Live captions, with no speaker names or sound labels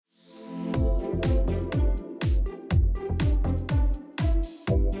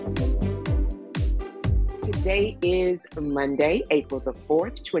Today is Monday, April the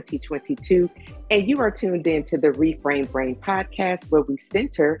 4th, 2022, and you are tuned in to the Reframe Brain podcast, where we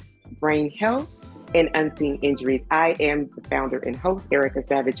center brain health and unseen injuries. I am the founder and host, Erica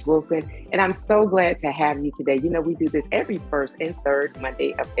Savage Wilson, and I'm so glad to have you today. You know, we do this every first and third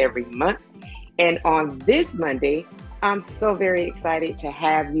Monday of every month. And on this Monday, I'm so very excited to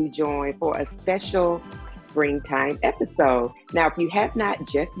have you join for a special springtime episode. Now, if you have not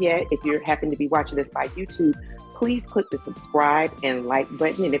just yet, if you happen to be watching this by YouTube, please click the subscribe and like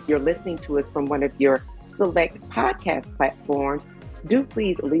button. And if you're listening to us from one of your select podcast platforms, do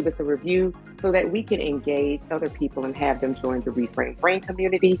please leave us a review so that we can engage other people and have them join the Reframe Brain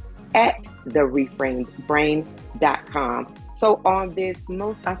community at thereframebrain.com. So on this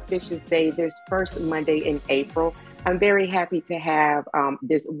most auspicious day, this first Monday in April, I'm very happy to have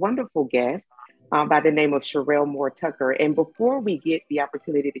this wonderful guest by the name of Sherrell Moore-Tucker. And before we get the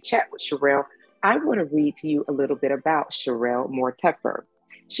opportunity to chat with Sherrell, I want to read to you a little bit about Sherrell Moore-Tucker.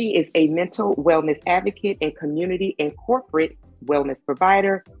 She is a mental wellness advocate and community and corporate wellness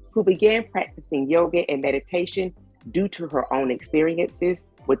provider who began practicing yoga and meditation due to her own experiences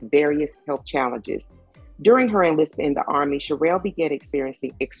with various health challenges. During her enlistment in the Army, Sherrell began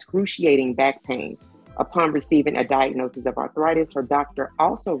experiencing excruciating back pain. Upon receiving a diagnosis of arthritis, her doctor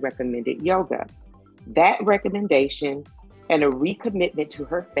also recommended yoga. That recommendation and a recommitment to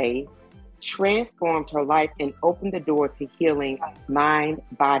her faith transformed her life and opened the door to healing mind,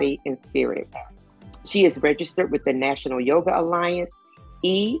 body, and spirit. She is registered with the National Yoga Alliance,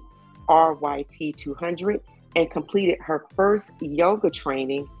 E-RYT 200, and completed her first yoga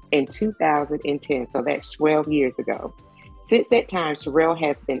training in 2010. So that's 12 years ago. Since that time, Sherrell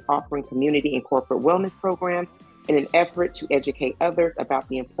has been offering community and corporate wellness programs in an effort to educate others about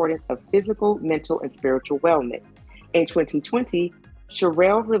the importance of physical, mental, and spiritual wellness. In 2020,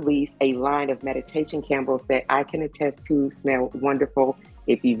 Sherrell released a line of meditation candles that I can attest to smell wonderful.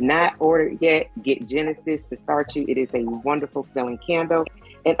 If you've not ordered yet, get Genesis to start you. It is a wonderful smelling candle,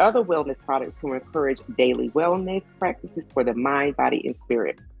 and other wellness products to encourage daily wellness practices for the mind, body, and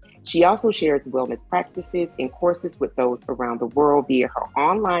spirit. She also shares wellness practices and courses with those around the world via her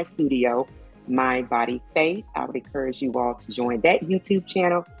online studio, Mind, Body, Faith. I would encourage you all to join that YouTube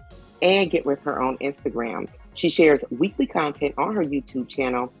channel and get with her on Instagram. She shares weekly content on her YouTube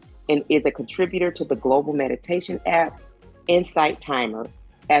channel and is a contributor to the global meditation app, Insight Timer.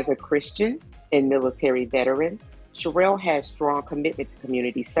 As a Christian and military veteran, Sherrell has strong commitment to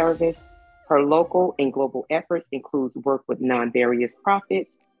community service. Her local and global efforts include work with non-various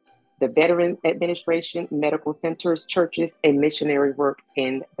profits, the Veterans Administration, medical centers, churches, and missionary work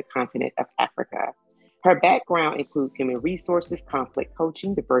in the continent of Africa. Her background includes human resources, conflict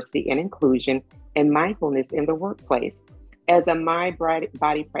coaching, diversity and inclusion, and mindfulness in the workplace. As a mind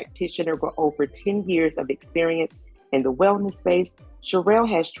body practitioner with over 10 years of experience in the wellness space, Sherrell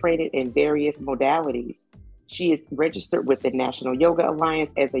has trained in various modalities. She is registered with the National Yoga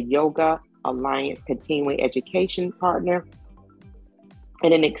Alliance as a Yoga Alliance continuing education partner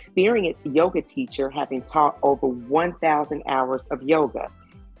and an experienced yoga teacher, having taught over 1,000 hours of yoga.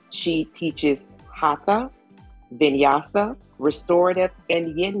 She teaches Hatha, Vinyasa, restorative,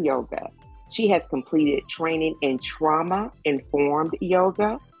 and Yin yoga. She has completed training in trauma-informed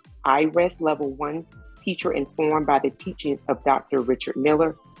yoga, E-RYT Level 1 teacher informed by the teachings of Dr. Richard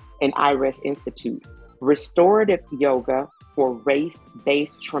Miller and E-RYT Institute, restorative yoga for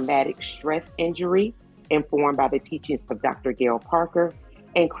race-based traumatic stress injury informed by the teachings of Dr. Gail Parker,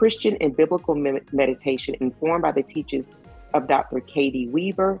 and Christian and biblical meditation informed by the teachings of Dr. Katie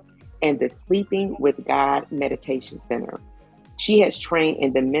Weaver and the Sleeping with God Meditation Center. She has trained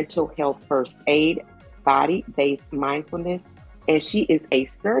in the mental health first aid, body-based mindfulness, and she is a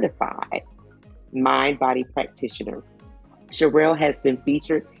certified mind-body practitioner. Sherrell has been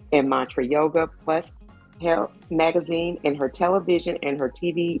featured in Mantra Yoga Plus Health magazine, and her television and her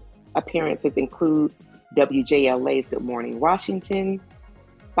TV appearances include WJLA's Good Morning Washington,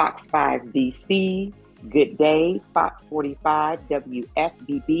 Fox 5 DC, Good Day, Fox 45,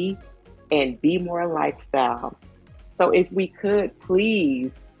 WFBB, and Be More Lifestyle. So if we could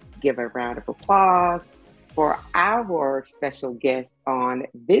please give a round of applause for our special guest on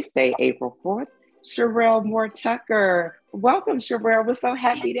this day, April 4th, Sherrell Moore-Tucker. Welcome, Sherrell. We're so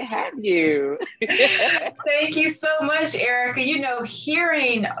happy to have you. Thank you so much, Erica.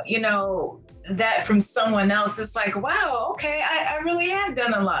 Hearing, that from someone else, it's like, wow, okay, I really have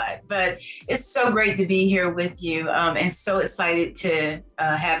done a lot. But it's so great to be here with you and so excited to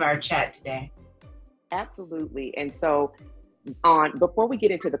have our chat today. Absolutely. And so before we get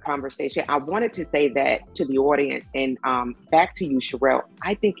into the conversation, I wanted to say that to the audience and back to you, Sherrell,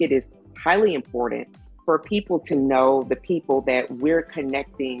 I think it is highly important for people to know the people that we're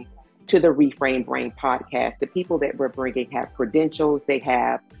connecting to the Reframe Brain podcast, the people that we're bringing have credentials, they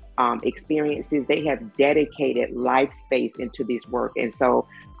have experiences, they have dedicated life space into this work. And so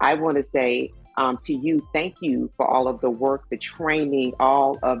I want to say to you, thank you for all of the work, the training,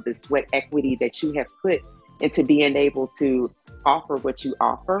 all of the sweat equity that you have put into being able to offer what you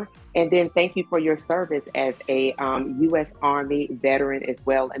offer. And then thank you for your service as a U.S. Army veteran as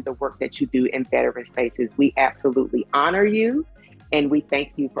well, and the work that you do in veteran spaces. We absolutely honor you, and we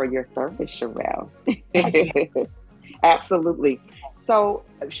thank you for your service, Sherrell. Absolutely. So,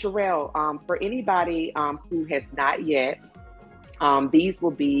 Sherrell, for anybody who has not yet, these will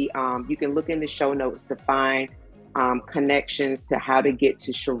be, you can look in the show notes to find connections to how to get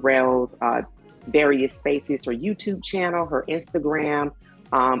to Sherrell's various spaces, her YouTube channel, her Instagram,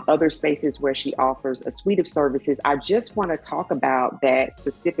 other spaces where she offers a suite of services. I just want to talk about that,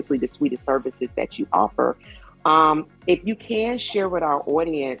 specifically the suite of services that you offer. If you can share with our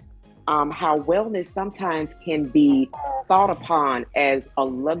audience how wellness sometimes can be thought upon as a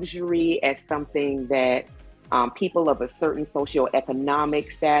luxury, as something that people of a certain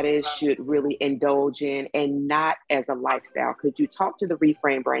socioeconomic status should really indulge in, and not as a lifestyle. Could you talk to the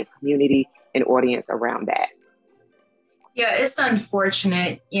Reframe Brain community and audience around that? Yeah, it's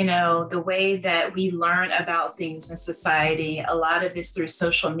unfortunate, the way that we learn about things in society. A lot of it's through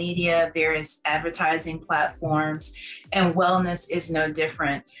social media, various advertising platforms, and wellness is no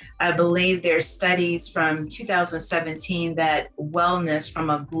different. I believe there's studies from 2017 that wellness from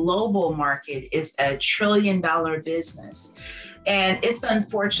a global market is $1 trillion business. And it's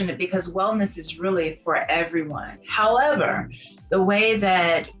unfortunate because wellness is really for everyone. However, the way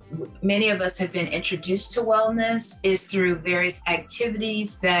that many of us have been introduced to wellness is through various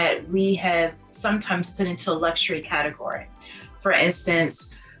activities that we have sometimes put into a luxury category. For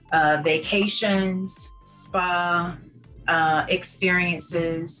instance, vacations, spa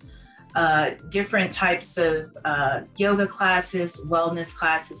experiences, different types of yoga classes, wellness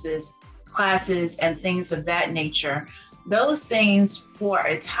classes, and things of that nature. Those things for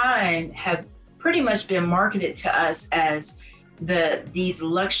a time have pretty much been marketed to us as these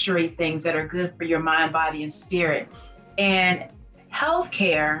luxury things that are good for your mind, body, and spirit. And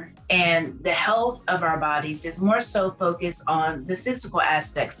healthcare and the health of our bodies is more so focused on the physical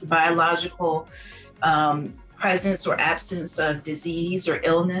aspects, the biological presence or absence of disease or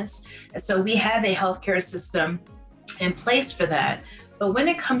illness. And so we have a healthcare system in place for that. But when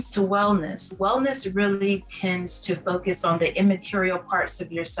it comes to wellness really tends to focus on the immaterial parts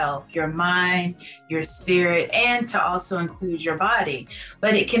of yourself, your mind, your spirit, and to also include your body.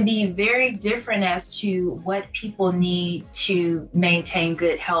 But it can be very different as to what people need to maintain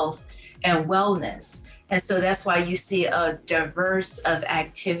good health and wellness. And so that's why you see a diverse of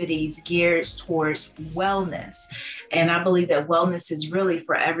activities geared towards wellness. And I believe that wellness is really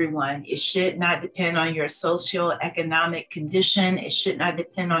for everyone. It should not depend on your socioeconomic condition. It should not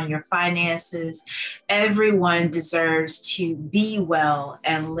depend on your finances. Everyone deserves to be well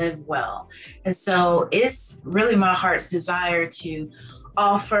and live well. And so it's really my heart's desire to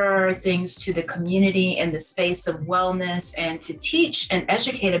offer things to the community in the space of wellness and to teach and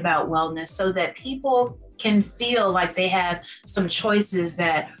educate about wellness so that people can feel like they have some choices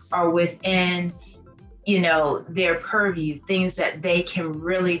that are within their purview, things that they can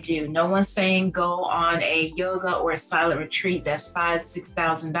really do. No one's saying go on a yoga or a silent retreat that's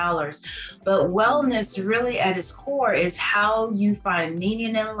 $5,000-$6,000. But wellness really at its core is how you find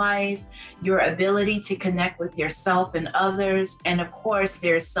meaning in life, your ability to connect with yourself and others. And of course,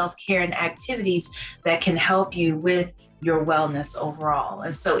 there's self-care and activities that can help you with your wellness overall.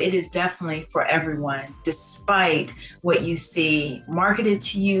 And so it is definitely for everyone, despite what you see marketed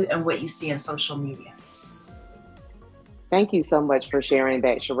to you and what you see in social media. Thank you so much for sharing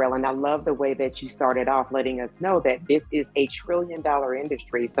that, Sherrell. And I love the way that you started off letting us know that this is $1 trillion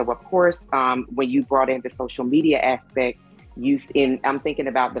industry. So of course, when you brought in the social media aspect, I'm thinking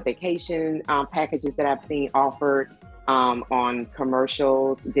about the vacation packages that I've seen offered on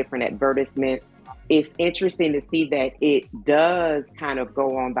commercials, different advertisements. It's interesting to see that it does kind of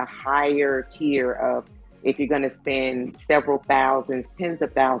go on the higher tier of, if you're going to spend several thousands, tens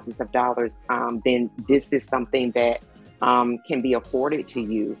of thousands of dollars, then this is something that can be afforded to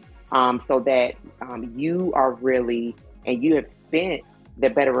you, so that you are really, and you have spent the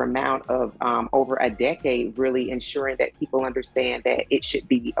better amount of over a decade really ensuring that people understand that it should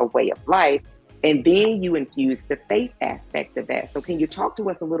be a way of life. And then you infuse the faith aspect of that. So can you talk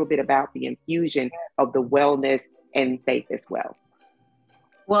to us a little bit about the infusion of the wellness and faith as well?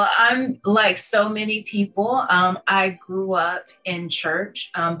 Well, I'm like so many people. I grew up in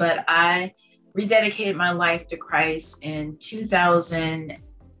church, but I rededicated my life to Christ in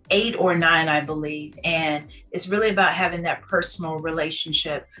 2008 or 9, I believe. And it's really about having that personal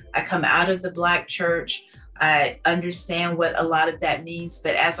relationship. I come out of the Black church. I understand what a lot of that means.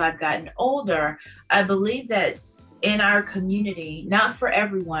 But as I've gotten older, I believe that in our community, not for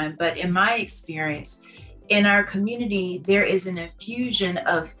everyone, but in my experience, in our community, there is an infusion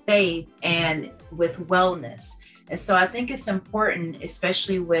of faith and with wellness. And so I think it's important,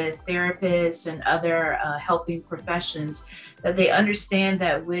 especially with therapists and other helping professions, that they understand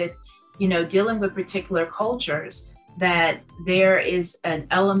that with, dealing with particular cultures, that there is an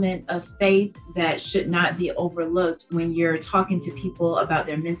element of faith that should not be overlooked when you're talking to people about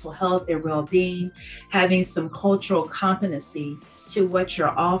their mental health, their well-being, having some cultural competency to what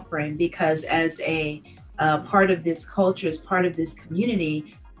you're offering, because as a part of this culture, as part of this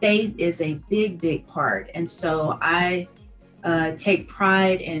community, faith is a big, big part. And so I take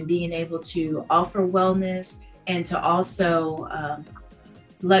pride in being able to offer wellness and to also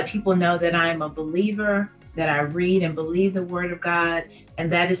let people know that I'm a believer, that I read and believe the Word of God,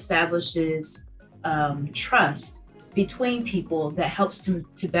 and that establishes trust between people that helps them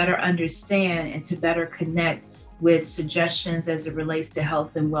to better understand and to better connect with suggestions as it relates to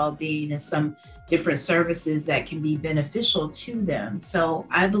health and well-being and some different services that can be beneficial to them. So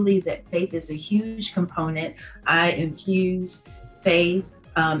I believe that faith is a huge component. I infuse faith,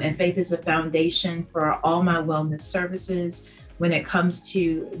 and faith is a foundation for all my wellness services. When it comes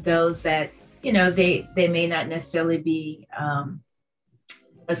to those that, they may not necessarily be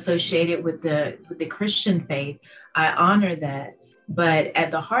associated with the Christian faith, I honor that. But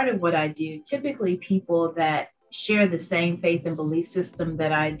at the heart of what I do, typically people that share the same faith and belief system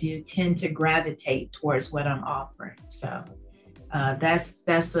that I do tend to gravitate towards what I'm offering. So that's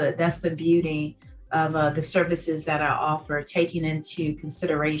the beauty of the services that I offer, taking into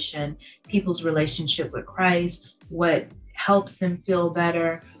consideration people's relationship with Christ, what helps them feel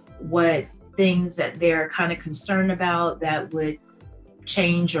better, what things that they're kind of concerned about that would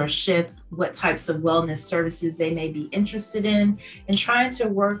change or shift, what types of wellness services they may be interested in, and trying to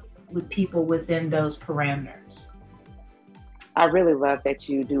work with people within those parameters. I really love that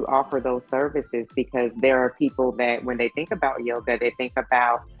you do offer those services, because there are people that when they think about yoga, they think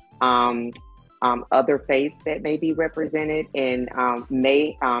about other faiths that may be represented and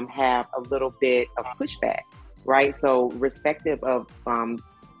may have a little bit of pushback, right? So respective of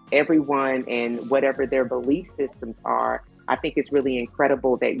everyone and whatever their belief systems are, I think it's really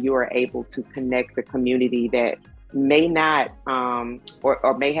incredible that you are able to connect the community that may not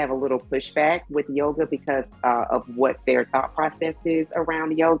or may have a little pushback with yoga because of what their thought process is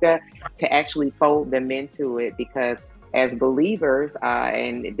around yoga, to actually fold them into it. Because as believers,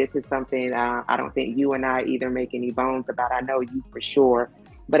 and this is something I don't think you and I either make any bones about, I know you for sure,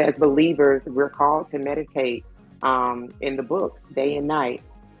 but as believers, we're called to meditate in the book day and night.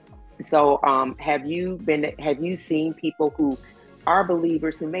 So have you seen people who are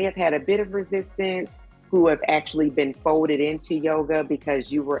believers who may have had a bit of resistance, who have actually been folded into yoga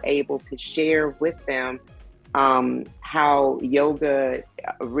because you were able to share with them how yoga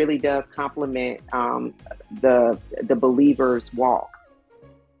really does complement the believer's walk?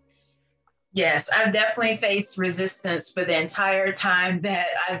 Yes, I've definitely faced resistance for the entire time that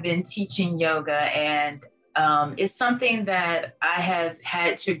I've been teaching yoga, and it's something that I have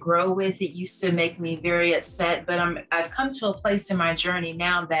had to grow with. It used to make me very upset, but I've come to a place in my journey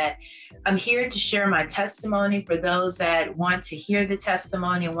now that I'm here to share my testimony for those that want to hear the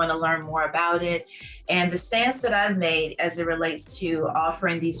testimony and want to learn more about it. And the stance that I've made as it relates to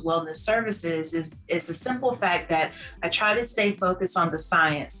offering these wellness services is the simple fact that I try to stay focused on the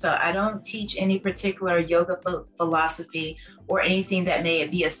science. So I don't teach any particular yoga philosophy or anything that may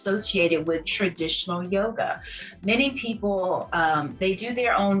be associated with traditional yoga. Many people, they do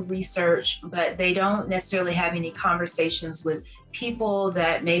their own research, but they don't necessarily have any conversations with people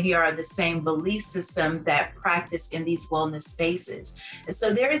that maybe are the same belief system that practice in these wellness spaces. And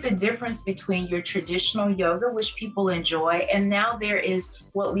so there is a difference between your traditional yoga, which people enjoy, and now there is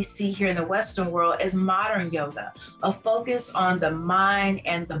what we see here in the Western world as modern yoga, a focus on the mind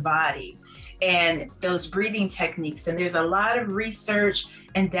and the body and those breathing techniques. And there's a lot of research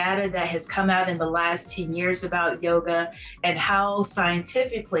and data that has come out in the last 10 years about yoga and how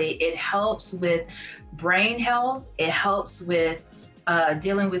scientifically it helps with brain health, it helps with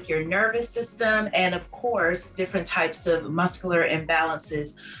dealing with your nervous system, and of course, different types of muscular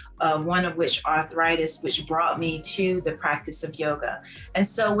imbalances one of which arthritis, which brought me to the practice of yoga. And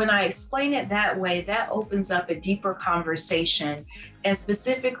so when I explain it that way, that opens up a deeper conversation. And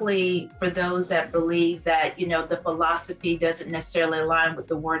specifically for those that believe that, the philosophy doesn't necessarily align with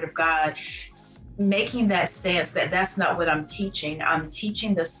the word of God, making that stance that that's not what I'm teaching. I'm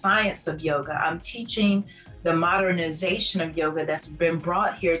teaching the science of yoga. I'm teaching the modernization of yoga that's been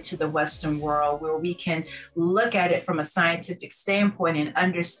brought here to the Western world, where we can look at it from a scientific standpoint and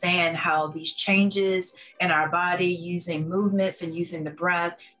understand how these changes in our body using movements and using the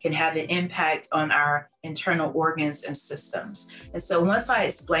breath can have an impact on our internal organs and systems. And so once I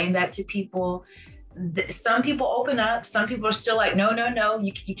explain that to people, some people open up, some people are still like, no,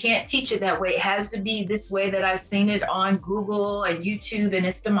 you can't teach it that way. It has to be this way that I've seen it on Google and YouTube, and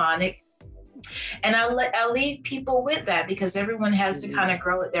it's demonic. And I'll leave people with that, because everyone has to kind of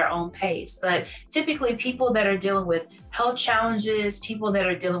grow at their own pace. But typically people that are dealing with health challenges, people that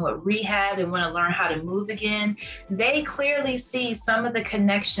are dealing with rehab and want to learn how to move again, they clearly see some of the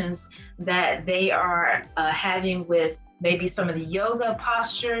connections that they are having with maybe some of the yoga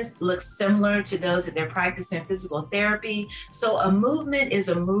postures look similar to those that they're practicing physical therapy. So a movement is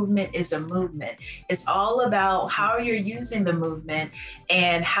a movement is a movement. It's all about how you're using the movement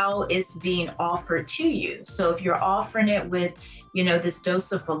and how it's being offered to you. So if you're offering it with, this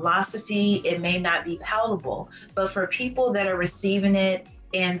dose of philosophy, it may not be palatable. But for people that are receiving it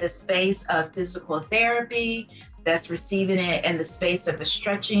in the space of physical therapy, that's receiving it in the space of a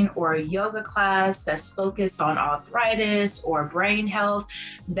stretching or a yoga class that's focused on arthritis or brain health,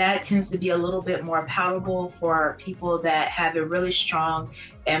 that tends to be a little bit more palatable for people that have a really strong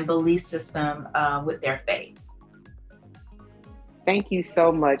and belief system with their faith. Thank you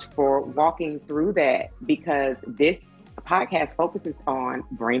so much for walking through that, because this podcast focuses on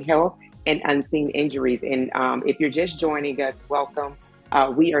brain health and unseen injuries. And if you're just joining us, welcome.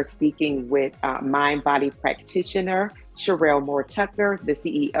 We are speaking with Mind Body practitioner Sherrell Moore Tucker, the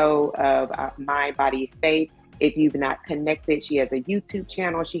CEO of Mind Body Faith. If you've not connected, she has a YouTube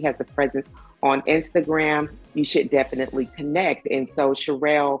channel. She has a presence on Instagram. You should definitely connect. And so,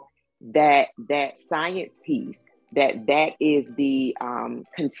 Sherrell, that science piece, that is the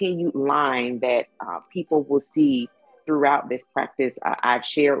continued line that people will see throughout this practice. I've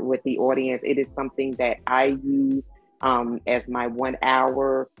shared with the audience. It is something that I use as my 1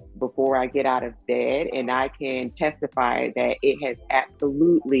 hour before I get out of bed. And I can testify that it has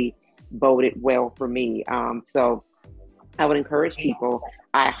absolutely boded well for me. So I would encourage people,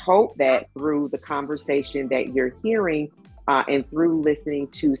 I hope that through the conversation that you're hearing and through listening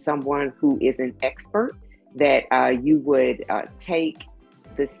to someone who is an expert, that you would take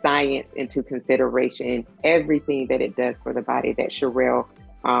the science into consideration, everything that it does for the body that Sherrell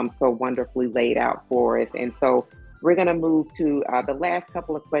so wonderfully laid out for us. And so we're going to move to the last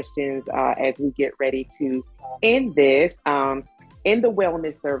couple of questions as we get ready to end this. In the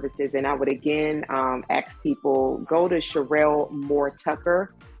wellness services, and I would again ask people, go to Sherrell Moore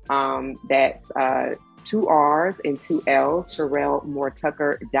Tucker. That's 2 R's and 2 L's,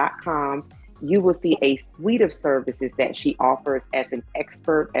 SherrellMooreTucker.com. You will see a suite of services that she offers as an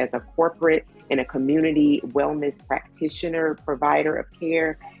expert, as a corporate and a community wellness practitioner, provider of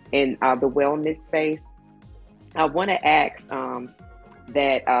care in the wellness space. I want to ask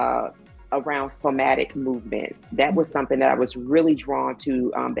that around somatic movements. That was something that I was really drawn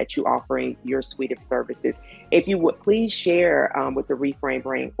to, that you offering your suite of services. If you would please share with the Reframe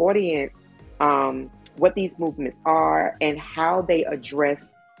Brain audience what these movements are and how they address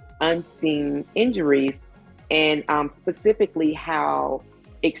unseen injuries, and specifically how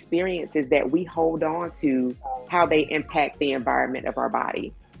experiences that we hold on to, how they impact the environment of our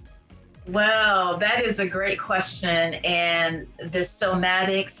body. Well, that is a great question. And the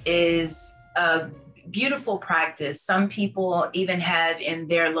somatics is a beautiful practice. Some people even have in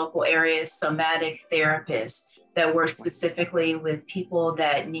their local areas somatic therapists that work specifically with people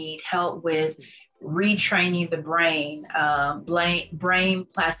that need help with retraining the brain, brain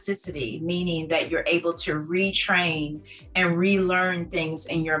plasticity, meaning that you're able to retrain and relearn things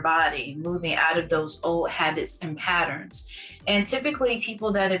in your body, moving out of those old habits and patterns. And typically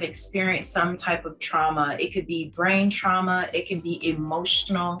people that have experienced some type of trauma, it could be brain trauma, it can be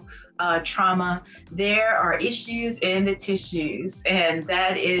emotional trauma. There are issues in the tissues, and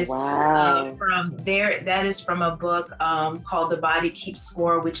that is from a book called The Body Keeps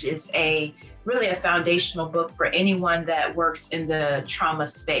Score, which is really a foundational book for anyone that works in the trauma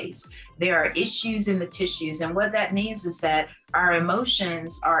space. There are issues in the tissues, and what that means is that our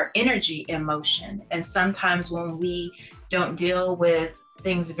emotions are energy in motion. And sometimes when we don't deal with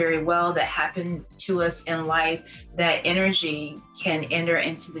things very well that happen to us in life, that energy can enter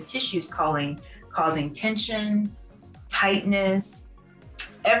into the tissues, causing tension, tightness.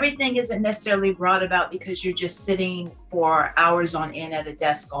 Everything isn't necessarily brought about because you're just sitting for hours on end at a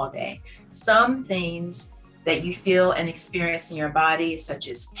desk all day. Some things that you feel and experience in your body, such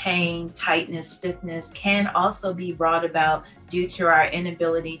as pain, tightness, stiffness, can also be brought about due to our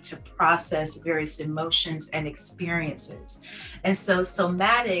inability to process various emotions and experiences. And so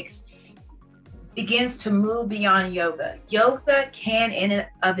somatics begins to move beyond yoga. Yoga can in and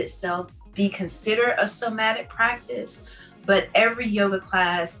of itself be considered a somatic practice, but every yoga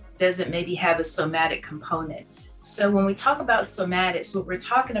class doesn't maybe have a somatic component. So when we talk about somatics, what we're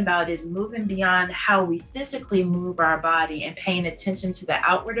talking about is moving beyond how we physically move our body and paying attention to the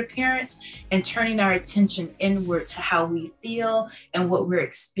outward appearance and turning our attention inward to how we feel and what we're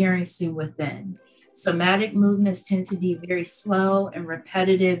experiencing within. Somatic movements tend to be very slow and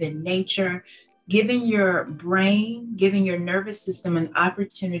repetitive in nature, giving your brain, giving your nervous system an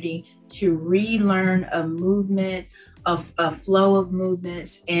opportunity to relearn a movement, of a flow of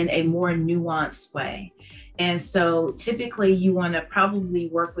movements in a more nuanced way. And so typically you want to probably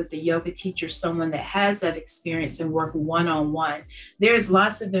work with a yoga teacher, someone that has that experience, and work one-on-one. There's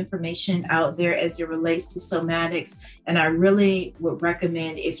lots of information out there as it relates to somatics. And I really would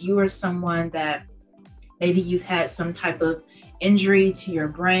recommend, if you are someone that maybe you've had some type of injury to your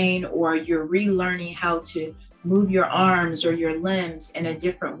brain, or you're relearning how to move your arms or your limbs in a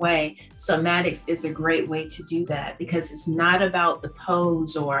different way, somatics is a great way to do that, because it's not about the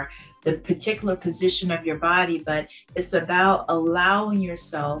pose or the particular position of your body, but it's about allowing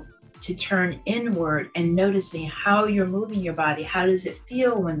yourself to turn inward and noticing how you're moving your body. How does it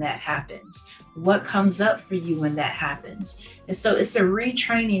feel when that happens? What comes up for you when that happens? And so it's a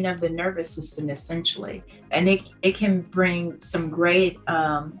retraining of the nervous system, essentially. And it can bring some great,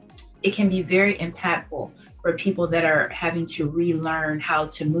 it can be very impactful for people that are having to relearn how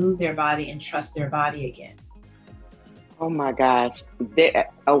to move their body and trust their body again. Oh my gosh,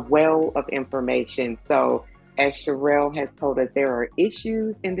 a well of information. So as Sherrell has told us, there are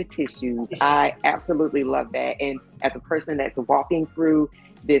issues in the tissues. I absolutely love that. And as a person that's walking through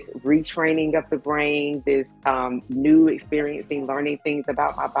this retraining of the brain, this new experiencing, learning things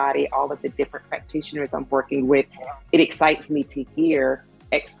about my body, all of the different practitioners I'm working with, it excites me to hear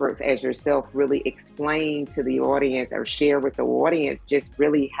experts as yourself really explain to the audience or share with the audience just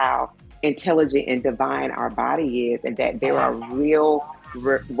really how intelligent and divine our body is, and that there are real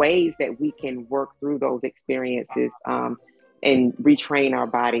ways that we can work through those experiences and retrain our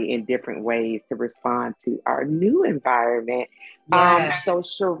body in different ways to respond to our new environment. Yes. So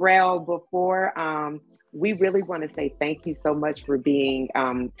Sherrell, before we really want to say thank you so much for being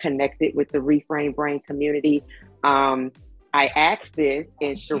connected with the Reframe Brain community. I asked this,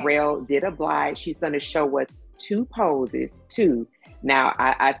 and Sherrell did oblige. She's going to show us two poses. Now,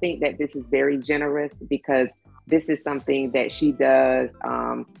 I think that this is very generous, because this is something that she does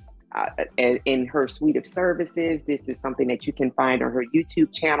in her suite of services. This is something that you can find on her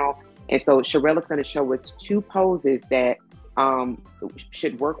YouTube channel. And so Sherrell is going to show us two poses that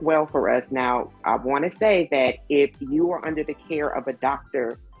should work well for us. Now, I want to say that if you are under the care of a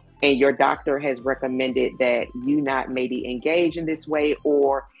doctor, and your doctor has recommended that you not maybe engage in this way,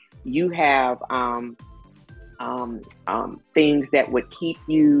 or you have things that would keep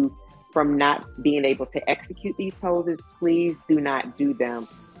you from not being able to execute these poses, please do not do them.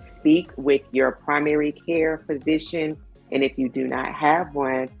 Speak with your primary care physician. And if you do not have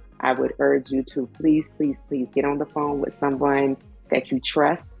one, I would urge you to please get on the phone with someone that you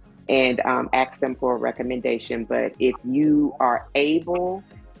trust and ask them for a recommendation. But if you are able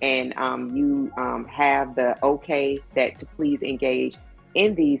and you have the okay that to please engage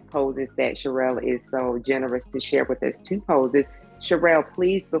in these poses that Sherrell is so generous to share with us, two poses. Sherrell,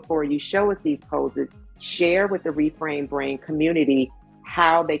 please, before you show us these poses, share with the Reframe Brain community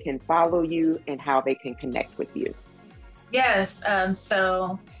how they can follow you and how they can connect with you. Yes,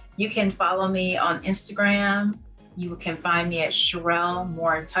 so you can follow me on Instagram. You can find me at Sherrell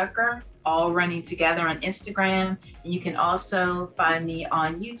Moore Tucker, all running together on Instagram. And you can also find me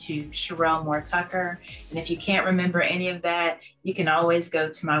on YouTube, Sherrell Moore Tucker. And if you can't remember any of that, you can always go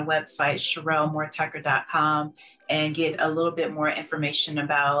to my website, sherrellmoretucker.com, and get a little bit more information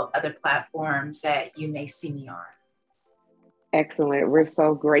about other platforms that you may see me on. Excellent. We're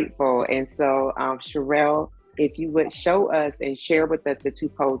so grateful. And so, Sherrell, if you would show us and share with us the two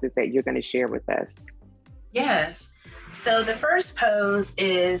poses that you're going to share with us. Yes. So the first pose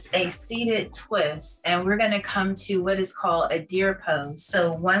is a seated twist, and we're going to come to what is called a deer pose.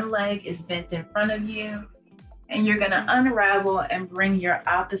 So one leg is bent in front of you And you're going to unravel and bring your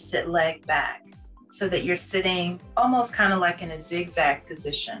opposite leg back so that you're sitting almost kind of like in a zigzag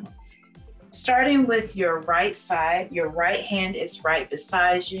position. Starting with your right side, your right hand is right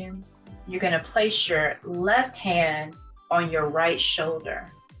beside you. You're going to place your left hand on your right shoulder.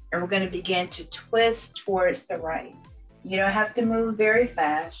 And we're going to begin to twist towards the right. You don't have to move very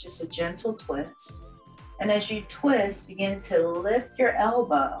fast, just a gentle twist. And as you twist, begin to lift your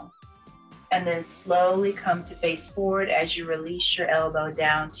elbow and then slowly come to face forward as you release your elbow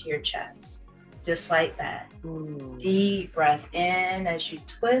down to your chest. Just like that. Deep breath in as you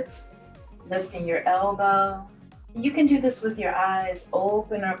twist, lifting your elbow. You can do this with your eyes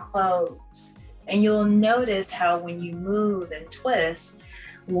open or closed. And you'll notice how when you move and twist,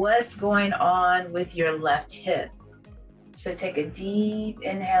 what's going on with your left hip. So take a deep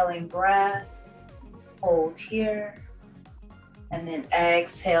inhaling breath, hold here, and then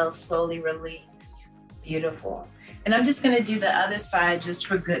exhale, slowly release. Beautiful. And I'm just gonna do the other side just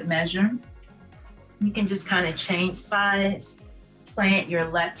for good measure. You can just kind of change sides, plant your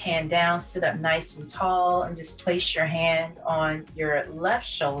left hand down, sit up nice and tall, and just place your hand on your left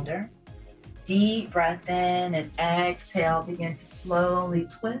shoulder. Deep breath in and exhale, begin to slowly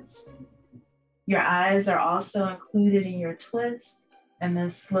twist. Your eyes are also included in your twist, and then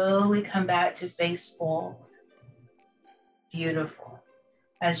slowly come back to face forward. Beautiful.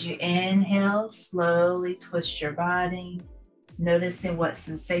 As you inhale, slowly twist your body, noticing what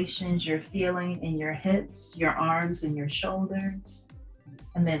sensations you're feeling in your hips, your arms, and your shoulders.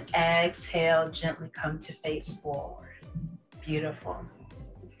 And then exhale, gently come to face forward. Beautiful.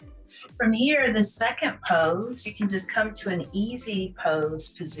 From here, the second pose, you can just come to an easy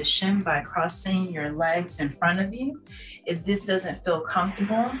pose position by crossing your legs in front of you. If this doesn't feel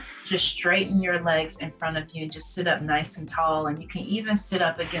comfortable, just straighten your legs in front of you and just sit up nice and tall. And you can even sit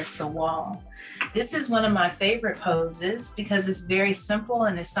up against the wall. This is one of my favorite poses because it's very simple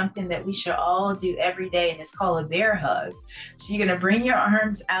and it's something that we should all do every day, and it's called a bear hug. So you're gonna bring your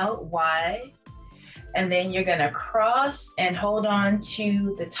arms out wide, and then you're gonna cross and hold on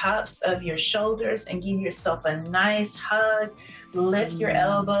to the tops of your shoulders and give yourself a nice hug. Lift your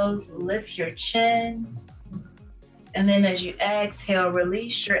elbows, lift your chin. And then as you exhale,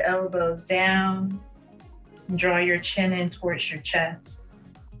 release your elbows down and draw your chin in towards your chest.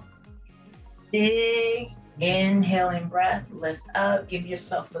 Big inhaling breath, lift up, give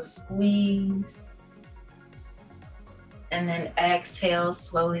yourself a squeeze. And then exhale,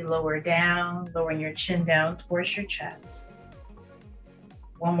 slowly lower down, lowering your chin down towards your chest.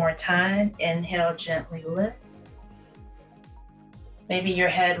 One more time, inhale, gently lift. Maybe your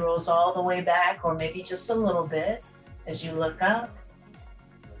head rolls all the way back, or maybe just a little bit as you look up.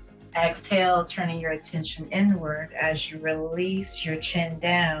 Exhale, turning your attention inward as you release your chin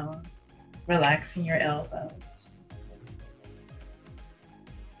down, relaxing your elbows.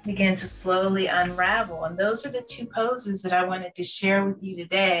 Begin to slowly unravel. And those are the two poses that I wanted to share with you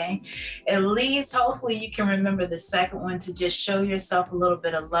today. At least, hopefully, you can remember the second one to just show yourself a little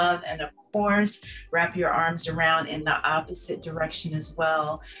bit of love. And of course, wrap your arms around in the opposite direction as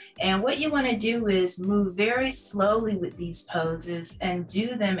well. And what you want to do is move very slowly with these poses and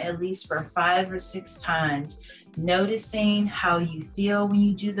do them at least for 5 or 6 times. Noticing how you feel when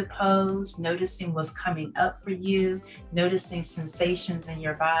you do the pose, noticing what's coming up for you, noticing sensations in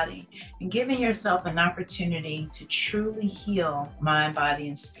your body, and giving yourself an opportunity to truly heal mind, body,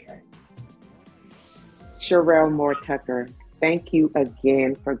 and spirit. Sherrell Moore Tucker, thank you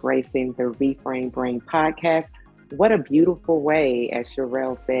again for gracing the Reframe Brain podcast. What a beautiful way, as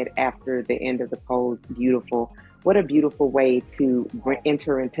Sherrell said after the end of the pose, beautiful. What a beautiful way to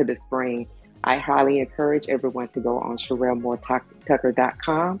enter into the spring. I highly encourage everyone to go on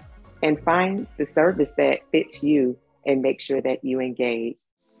SherrellMooreTucker.com and find the service that fits you and make sure that you engage.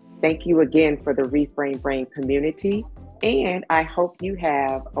 Thank you again for the Reframe Brain community, and I hope you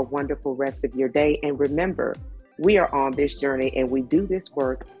have a wonderful rest of your day. And remember, we are on this journey and we do this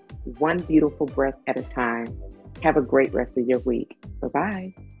work one beautiful breath at a time. Have a great rest of your week.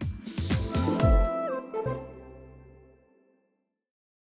 Bye-bye.